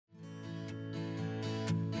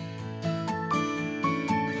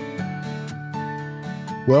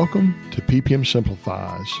Welcome to PPM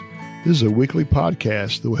Simplifies. This is a weekly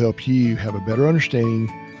podcast that will help you have a better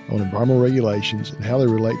understanding on environmental regulations and how they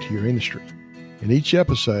relate to your industry. In each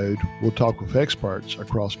episode, we'll talk with experts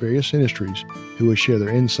across various industries who will share their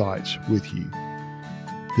insights with you.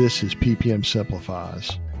 This is PPM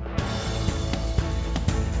Simplifies.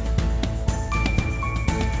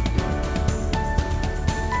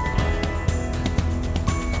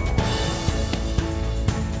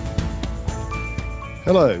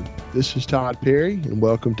 Hello, this is Todd Perry, and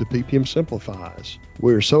welcome to PPM Simplifies.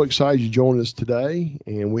 We're so excited you joined us today,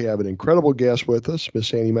 and we have an incredible guest with us,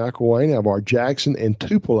 Miss Annie McElwain of our Jackson and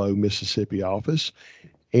Tupelo, Mississippi office.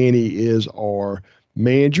 Annie is our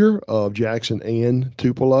manager of Jackson and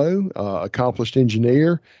Tupelo, accomplished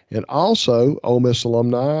engineer, and also Ole Miss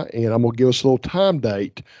alumni. And I'm going to give us a little time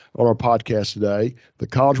date on our podcast today. The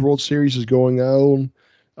College World Series is going on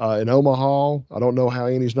in Omaha. I don't know how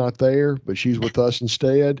Annie's not there, but she's with us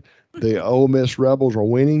instead. The Ole Miss Rebels are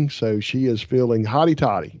winning, so she is feeling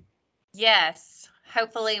hotty-totty. Yes.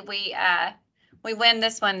 Hopefully we win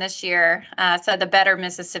this one this year, so the better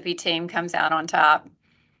Mississippi team comes out on top.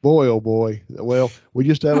 Boy, oh boy. Well, we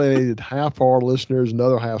just alienated half our listeners,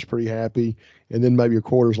 another half's pretty happy, and then maybe a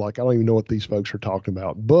quarter's like, I don't even know what these folks are talking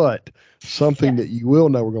about. But something that you will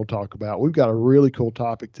know we're going to talk about, we've got a really cool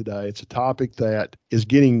topic today. It's a topic that is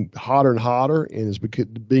getting hotter and hotter and is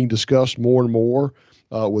being discussed more and more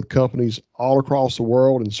with companies all across the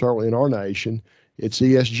world and certainly in our nation. It's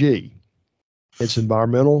ESG. It's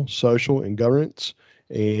environmental, social, and governance.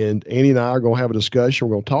 And Annie and I are going to have a discussion.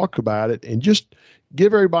 We're going to talk about it and just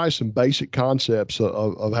give everybody some basic concepts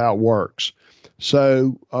of how it works.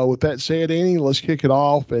 So with that said, Annie, let's kick it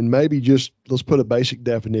off and maybe just let's put a basic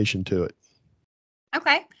definition to it.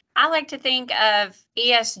 Okay. I like to think of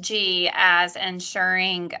ESG as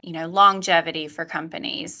ensuring, longevity for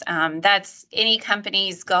companies. That's any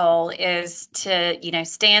company's goal is to,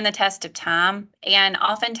 stand the test of time. And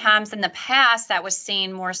oftentimes in the past, that was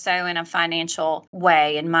seen more so in a financial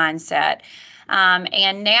way and mindset.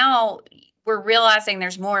 And now we're realizing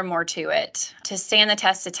there's more and more to it, to stand the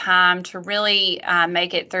test of time, to really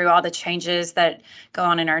make it through all the changes that go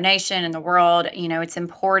on in our nation and the world. It's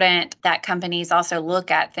important that companies also look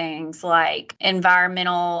at things like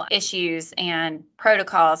environmental issues and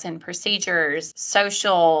protocols and procedures,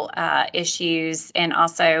 social issues, and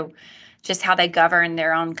also just how they govern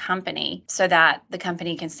their own company so that the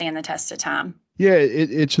company can stand the test of time. Yeah,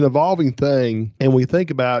 it's an evolving thing. And we think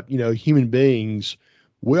about, human beings,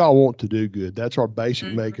 we all want to do good. That's our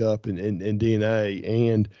basic makeup and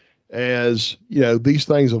DNA. And as, these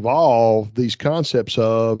things evolve, these concepts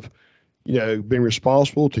of, being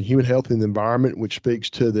responsible to human health and the environment, which speaks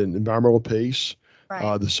to the environmental piece,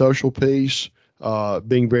 right. The social piece,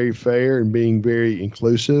 being very fair and being very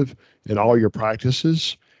inclusive in all your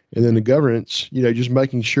practices. And then the governance, just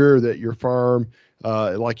making sure that your firm,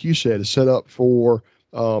 like you said, is set up for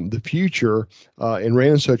the future and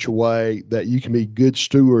ran in such a way that you can be good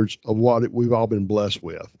stewards of what we've all been blessed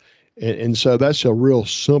with. And so that's a real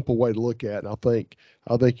simple way to look at it. And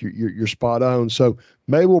I think you're spot on. So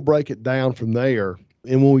maybe we'll break it down from there.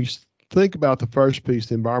 And when we think about the first piece,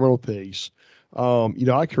 the environmental piece,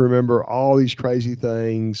 I can remember all these crazy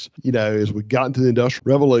things, as we got into the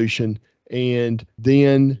Industrial Revolution. And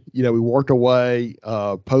then, we worked our way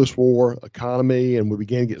post-war economy, and we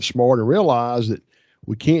began to get smart and realize that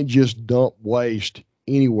we can't just dump waste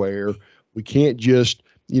anywhere. We can't just,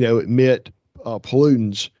 emit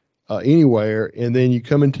pollutants anywhere. And then you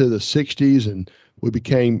come into the 60s and we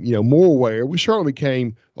became, more aware. We certainly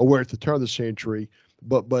became aware at the turn of the century,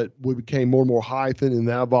 but we became more and more heightened, and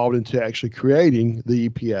that evolved into actually creating the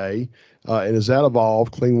EPA. And as that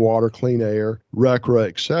evolved, clean water, clean air, RCRA,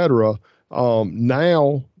 et cetera,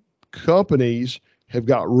 now companies have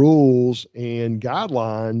got rules and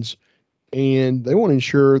guidelines, and they want to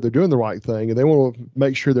ensure they're doing the right thing, and they want to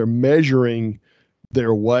make sure they're measuring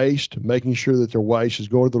their waste, making sure that their waste is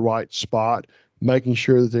going to the right spot, making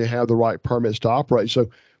sure that they have the right permits to operate. So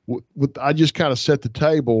I just kind of set the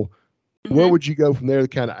table. Where would you go from there to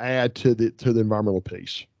kind of add to the environmental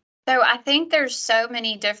piece? So I think there's so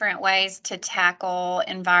many different ways to tackle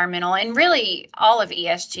environmental and really all of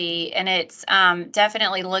ESG. And it's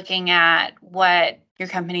definitely looking at what your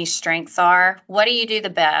company's strengths are. What do you do the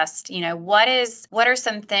best? What are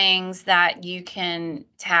some things that you can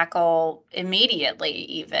tackle immediately,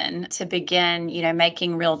 even to begin,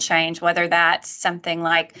 making real change, whether that's something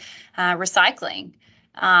like recycling.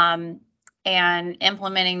 And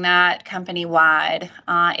implementing that company-wide?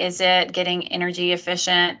 Is it getting energy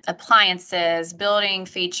efficient appliances, building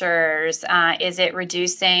features? Is it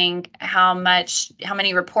reducing how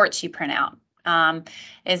many reports you print out?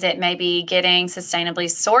 Is it maybe getting sustainably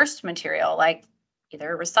sourced material like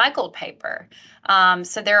either recycled paper?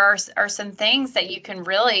 So there are some things that you can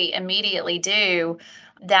really immediately do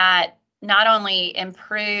that not only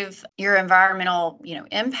improve your environmental,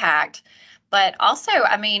 impact, but also,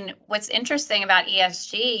 I mean, what's interesting about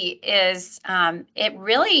ESG is it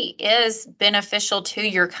really is beneficial to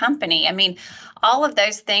your company. I mean, all of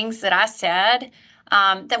those things that I said,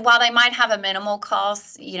 that while they might have a minimal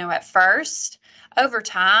cost, at first, over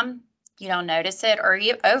time, you don't notice it, or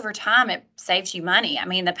over time, it saves you money. I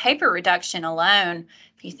mean, the paper reduction alone,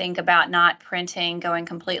 if you think about not printing, going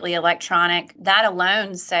completely electronic, that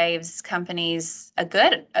alone saves companies a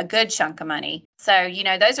good chunk of money. So,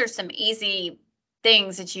 those are some easy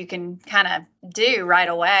things that you can kind of do right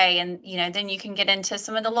away. And, then you can get into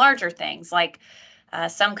some of the larger things, like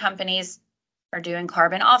some companies are doing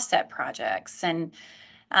carbon offset projects and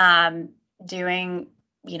doing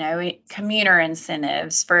commuter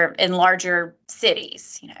incentives in larger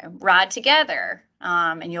cities, ride together,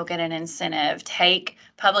 and you'll get an incentive, take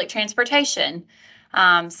public transportation.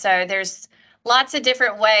 So there's lots of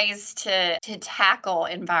different ways to tackle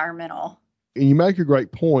environmental. And you make a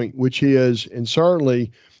great point, which is, and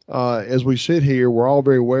certainly as we sit here, we're all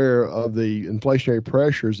very aware of the inflationary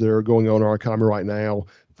pressures that are going on in our economy right now.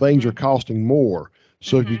 Things are costing more.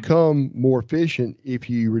 So if you become more efficient, if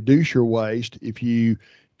you reduce your waste, if you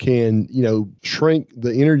can, shrink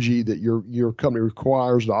the energy that your company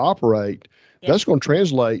requires to operate, that's going to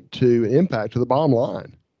translate to impact to the bottom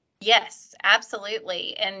line. Yes,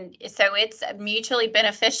 absolutely. And so it's mutually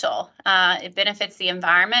beneficial. It benefits the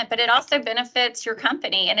environment, but it also benefits your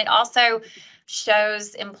company. And it also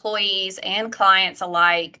shows employees and clients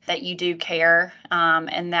alike that you do care,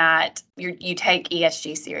 and that you take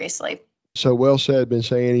ESG seriously. So well said, Ben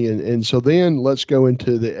Sandy. And so then let's go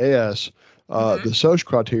into the S, the social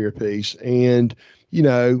criteria piece. And,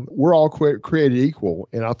 we're all created equal.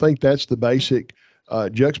 And I think that's the basic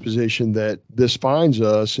juxtaposition that this finds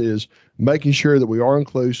us, is making sure that we are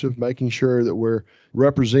inclusive, making sure that we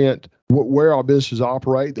represent where our businesses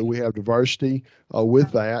operate, that we have diversity with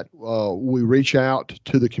that. We reach out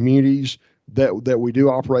to the communities that we do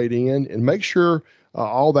operate in, and make sure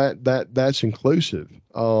all that's inclusive.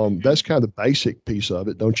 That's kind of the basic piece of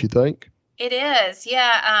it, don't you think? It is,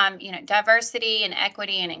 yeah. Diversity and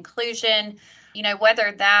equity and inclusion.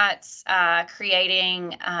 Whether that's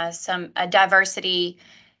creating a diversity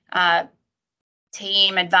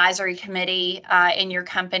team, advisory committee in your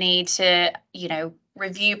company to,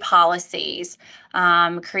 review policies,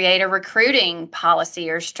 create a recruiting policy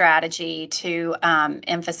or strategy to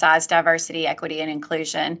emphasize diversity, equity, and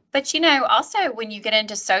inclusion. But, also when you get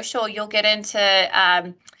into social, you'll get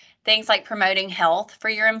into things like promoting health for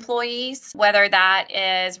your employees, whether that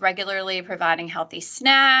is regularly providing healthy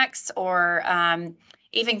snacks or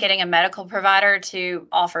even getting a medical provider to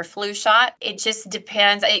offer flu shot. It just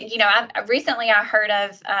depends.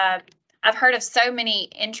 I've heard of so many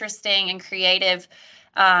interesting and creative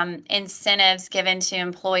incentives given to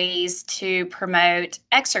employees to promote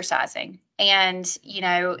exercising. And,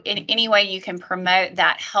 in any way you can promote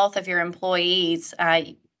that health of your employees,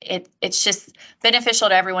 it's just beneficial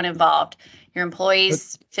to everyone involved. Your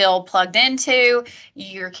employees feel plugged into,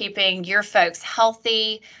 you're keeping your folks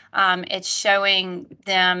healthy. It's showing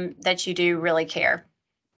them that you do really care.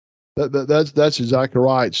 That's exactly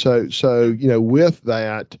right. So with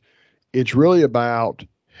that, it's really about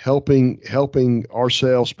helping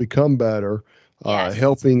ourselves become better,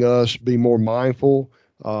 helping us be more mindful,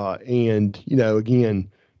 and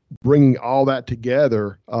again, bringing all that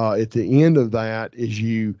together. At the end of that, is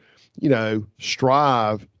you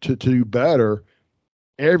strive to do better.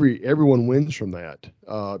 Everyone wins from that.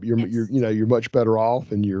 You're much better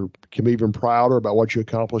off, and you can be even prouder about what you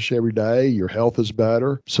accomplish every day. Your health is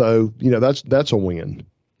better, so that's a win.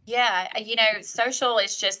 Yeah, social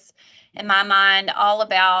is just, in my mind, all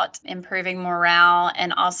about improving morale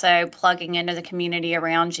and also plugging into the community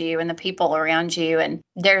around you and the people around you. And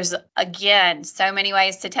there's, again, so many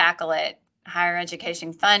ways to tackle it. Higher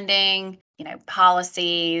education funding,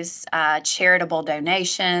 policies, charitable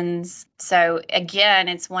donations. So again,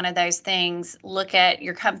 it's one of those things, look at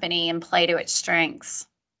your company and play to its strengths.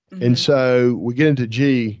 And so we get into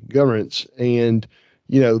G, governance, and,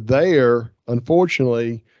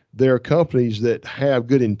 unfortunately, there are companies that have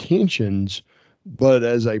good intentions, but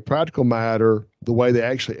as a practical matter, the way they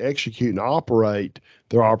actually execute and operate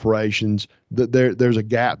their operations, there's a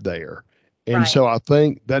gap there. And so I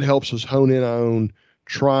think that helps us hone in on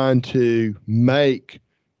trying to make,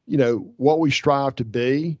 what we strive to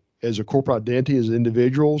be as a corporate identity, as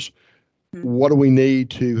individuals. What do we need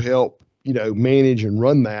to help manage and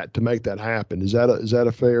run that to make that happen. Is that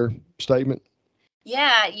a fair statement?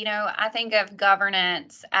 Yeah, I think of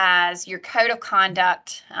governance as your code of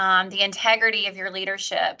conduct, the integrity of your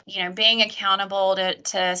leadership, being accountable to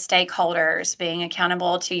stakeholders, being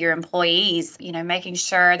accountable to your employees, making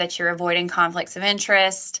sure that you're avoiding conflicts of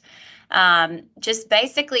interest, just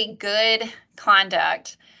basically good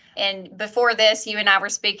conduct. And before this, you and I were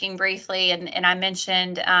speaking briefly, and I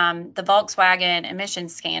mentioned the Volkswagen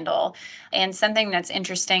emissions scandal. And something that's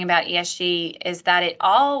interesting about ESG is that it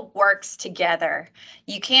all works together.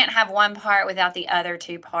 You can't have one part without the other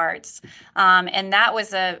two parts. And that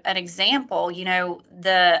was an example.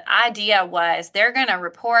 The idea was they're going to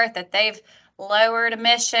report that they've lowered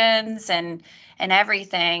emissions and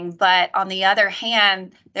everything. But on the other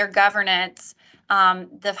hand, their governance,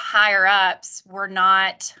 the higher ups were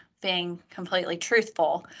not being completely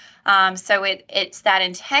truthful. So it's that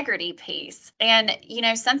integrity piece. And,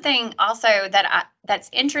 something also that's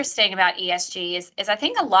interesting about ESG is I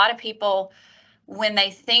think a lot of people, when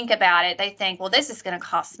they think about it, they think, well, this is going to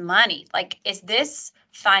cost money. Like, is this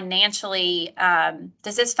financially,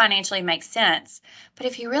 does this financially make sense? But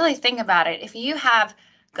if you really think about it, if you have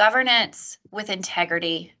governance with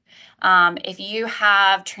integrity, if you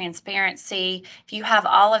have transparency, if you have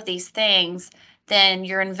all of these things, then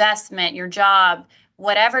your investment, your job,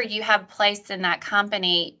 whatever you have placed in that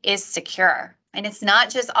company is secure. And it's not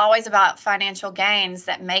just always about financial gains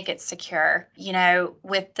that make it secure.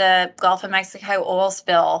 With the Gulf of Mexico oil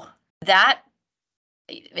spill, that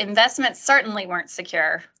investments certainly weren't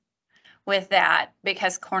secure with that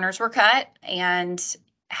because corners were cut, and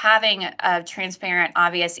having a transparent,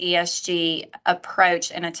 obvious ESG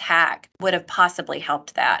approach and attack would have possibly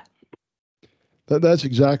helped that. That's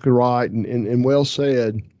exactly right, and well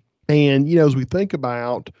said. And as we think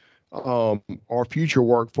about our future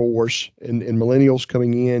workforce and millennials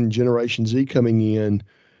coming in, Generation Z coming in,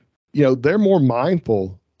 they're more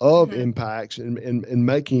mindful of impacts and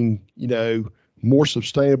making more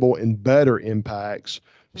sustainable and better impacts.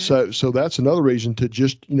 So that's another reason to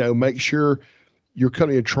just make sure your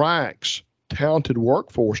company attracts talented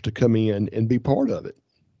workforce to come in and be part of it.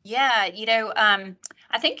 Yeah,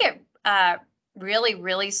 I think it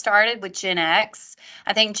really started with Gen X.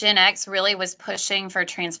 I think Gen X really was pushing for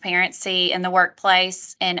transparency in the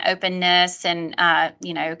workplace and openness and,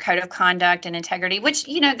 code of conduct and integrity, which,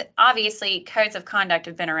 obviously codes of conduct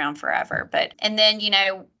have been around forever. And then,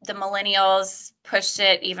 the millennials pushed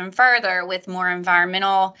it even further with more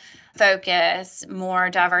environmental focus, more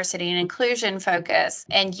diversity and inclusion focus.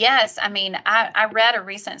 And yes, I read a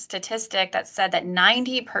recent statistic that said that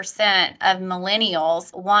 90% of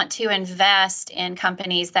millennials want to invest in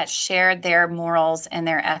companies that share their morals and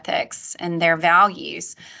their ethics and their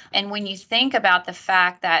values. And when you think about the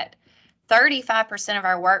fact that 35% of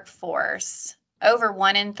our workforce, over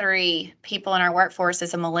 1 in 3 people in our workforce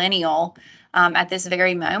is a millennial, at this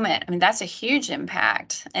very moment. That's a huge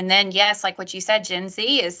impact. And then, yes, like what you said, Gen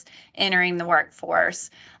Z is entering the workforce,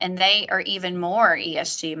 and they are even more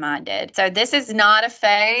ESG minded. So this is not a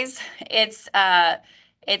phase. It's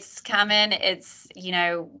coming. It's,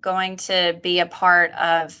 going to be a part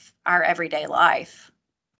of our everyday life.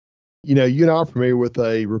 You and I are familiar with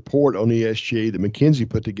a report on ESG that McKinsey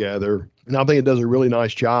put together, and I think it does a really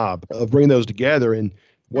nice job of bringing those together. And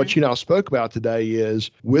what you and I spoke about today is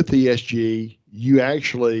with ESG, you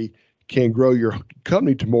actually can grow your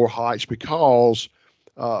company to more heights because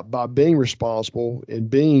by being responsible and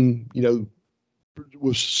being,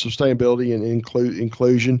 with sustainability and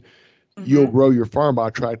inclusion, you'll grow your firm by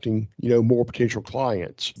attracting, more potential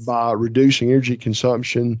clients, by reducing energy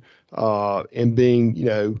consumption and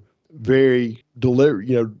being, very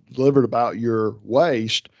deliberate about your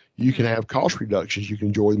waste. You can have cost reductions you can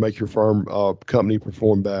enjoy to make your firm company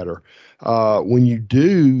perform better. When you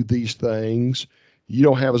do these things, you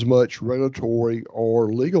don't have as much regulatory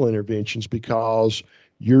or legal interventions because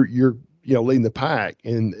you're leading the pack,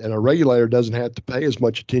 and a regulator doesn't have to pay as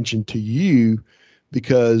much attention to you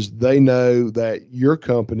because they know that your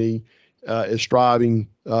company is striving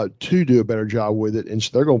to do a better job with it, and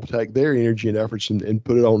so they're going to take their energy and efforts and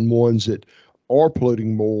put it on ones that are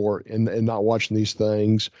polluting more and not watching these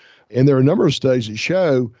things. And there are a number of studies that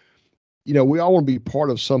show, we all want to be part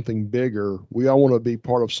of something bigger. We all want to be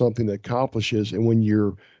part of something that accomplishes. And when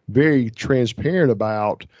you're very transparent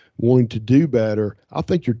about wanting to do better, I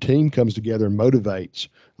think your team comes together and motivates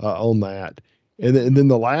on that. And then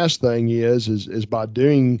the last thing is by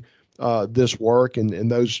doing this work and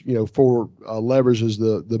those 4 levers, as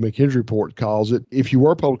the McKinsey report calls it. If you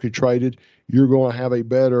were publicly traded, you're going to have a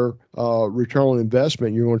better return on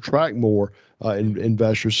investment. You're going to attract more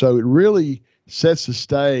investors. So it really sets the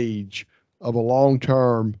stage of a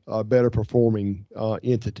long-term, better performing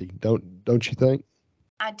entity. Don't you think?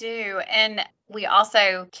 I do. And we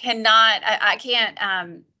also I can't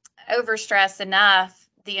overstress enough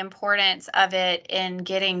the importance of it in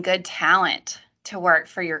getting good talent to work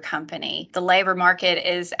for your company. The labor market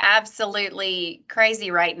is absolutely crazy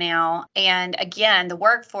right now. And again, the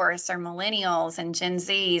workforce are millennials and Gen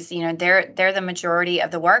Zs, they're the majority of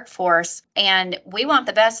the workforce, and we want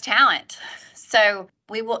the best talent. So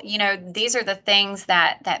we will, these are the things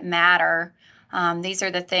that matter. These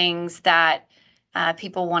are the things that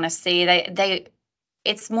people want to see.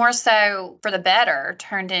 It's more so for the better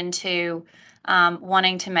turned into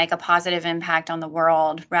wanting to make a positive impact on the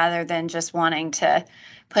world rather than just wanting to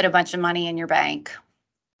put a bunch of money in your bank.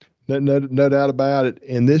 No doubt about it.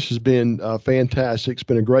 And this has been fantastic. It's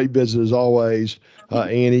been a great visit as always,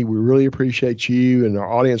 Annie. We really appreciate you, and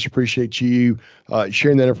our audience appreciates you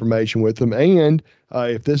sharing that information with them. And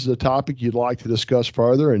if this is a topic you'd like to discuss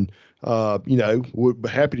further, and we're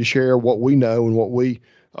happy to share what we know and what we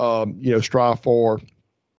strive for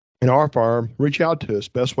in our firm, reach out to us.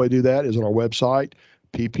 Best way to do that is on our website,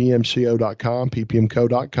 ppmco.com,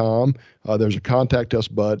 ppmco.com. There's a contact us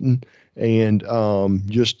button, and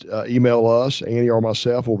just email us. Annie or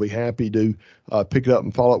myself will be happy to pick it up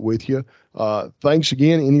and follow up with you. Thanks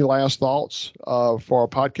again. Any last thoughts for our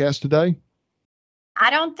podcast today? I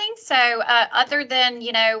don't think so. Other than,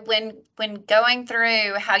 when going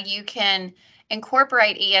through how you can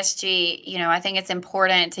incorporate ESG, I think it's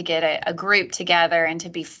important to get a group together and to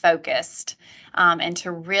be focused and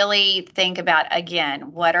to really think about,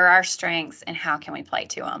 again, what are our strengths and how can we play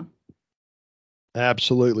to them?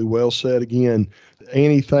 Absolutely. Well said again.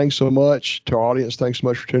 Annie, thanks so much. To our audience, thanks so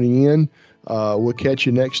much for tuning in. We'll catch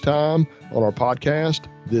you next time on our podcast.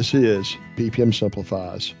 This is PPM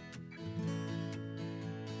Simplifies.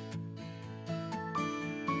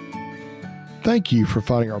 Thank you for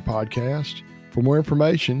finding our podcast. For more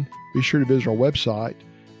information, be sure to visit our website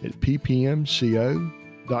at ppmco.com.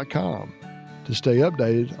 To stay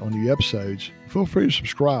updated on new episodes, feel free to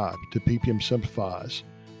subscribe to PPM Simplifies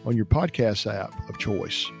on your podcast app of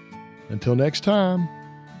choice. Until next time,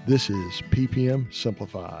 this is PPM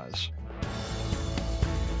Simplifies.